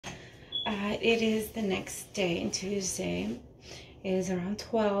It is the next day, Tuesday. It is around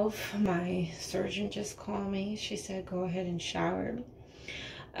 12. My surgeon just called me. She said go ahead and shower.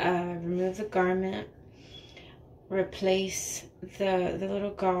 Remove the garment. Replace the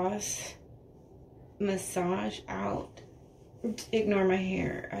little gauze. Massage out. Ignore my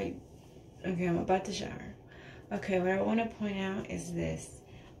hair. Okay, I'm about to shower. Okay, what I want to point out is this.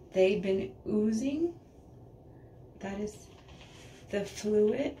 They've been oozing. That is the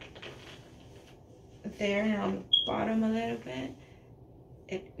fluid there, and on the bottom a little bit.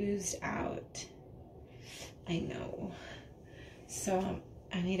 It oozed out. I know. So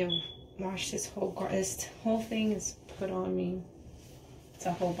I need to wash this whole thing is put on me. It's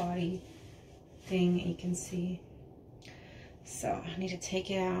a whole body thing, you can see. So I need to take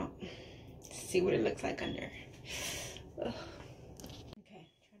it out, see what it looks like under. Ugh. Okay,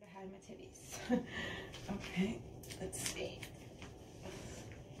 trying to hide my titties. Okay, let's see.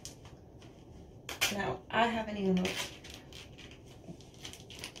 Now I haven't even looked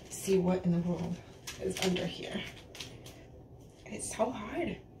to see what in the world is under here. It's so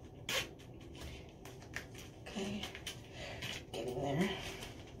hard. Okay, getting there.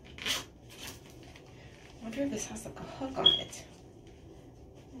 I wonder if this has like a hook on it.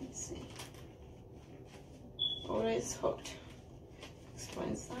 Let's see. Oh, it is hooked.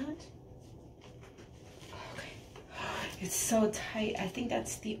 Explains that. Okay. It's so tight. I think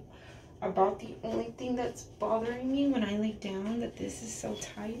that's about the only thing that's bothering me when I lay down, that this is so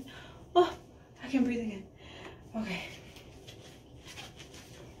tight. Oh, I can breathe again. Okay.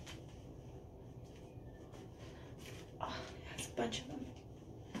 Oh, it has a bunch of them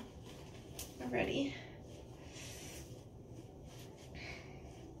already.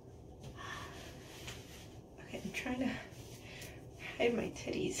 Okay, I'm trying to hide my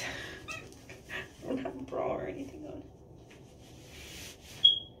titties. I don't have a bra or anything on.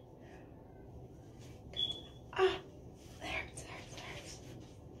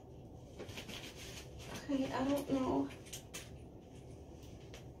 Okay, I don't know.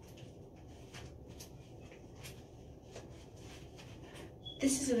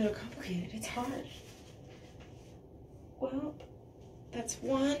 This is a little complicated. It's hard. Well, that's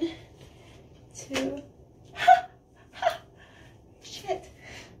 1, 2. Shit.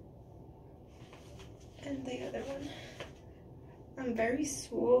 And the other one. I'm very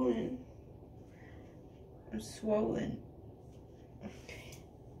swollen. I'm swollen. Okay.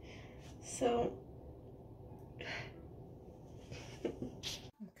 So.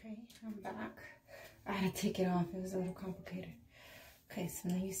 Okay, I'm back. I had to take it off. It was a little complicated. Okay, so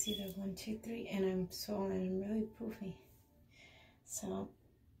now you see the 1, 2, 3, and I'm swollen and really poofy. So,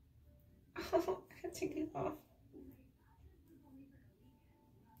 I had to take it off.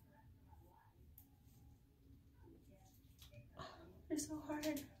 They're so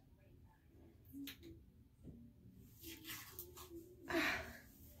hard.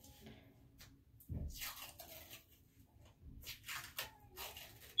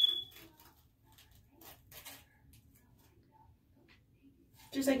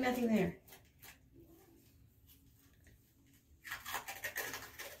 There's like nothing there.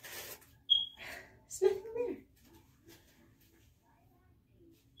 There's nothing there.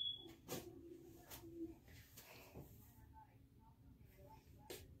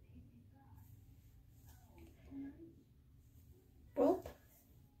 Well,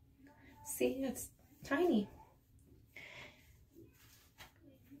 see, it's tiny.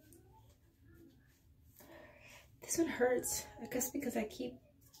 This one hurts, I guess because I keep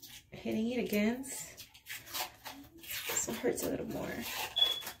hitting it against. This one hurts a little more.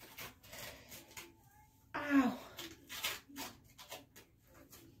 Ow.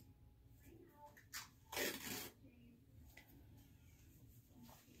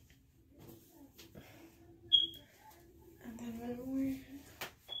 And then one more.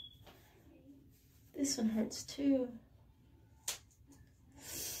 This one hurts too.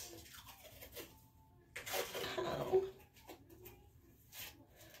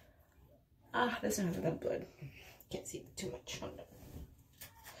 Ah, this one has a little blood. Can't see too much on it.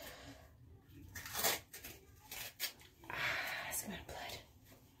 Ah, that's my blood.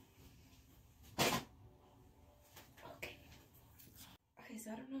 Okay. Okay,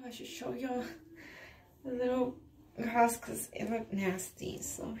 so I don't know if I should show y'all the little house because it looked nasty.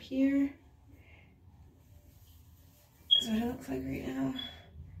 So here is what it looks like right now.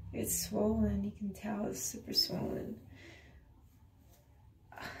 It's swollen. You can tell it's super swollen.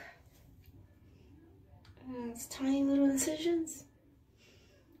 It's tiny little incisions.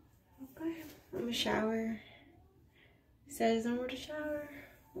 Okay, I'm gonna shower. It says I'm gonna shower.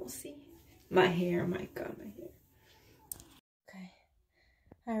 We'll see. My hair, oh my god, my hair. Okay,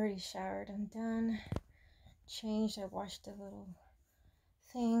 I already showered. I'm done. Changed. I washed the little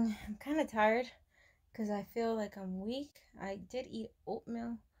thing. I'm kind of tired because I feel like I'm weak. I did eat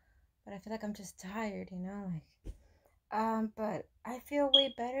oatmeal, but I feel like I'm just tired, you know, like but I feel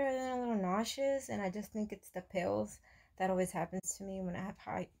way better than a little nauseous, and I just think it's the pills that always happens to me when I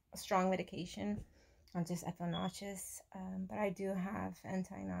have strong medication. I feel nauseous. But I do have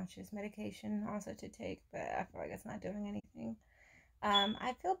anti-nauseous medication also to take, but I feel like it's not doing anything.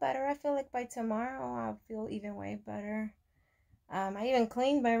 I feel better. I feel like by tomorrow I'll feel even way better. I even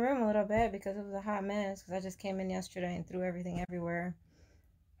cleaned my room a little bit because it was a hot mess because I just came in yesterday and threw everything everywhere.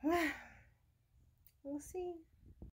 We'll see.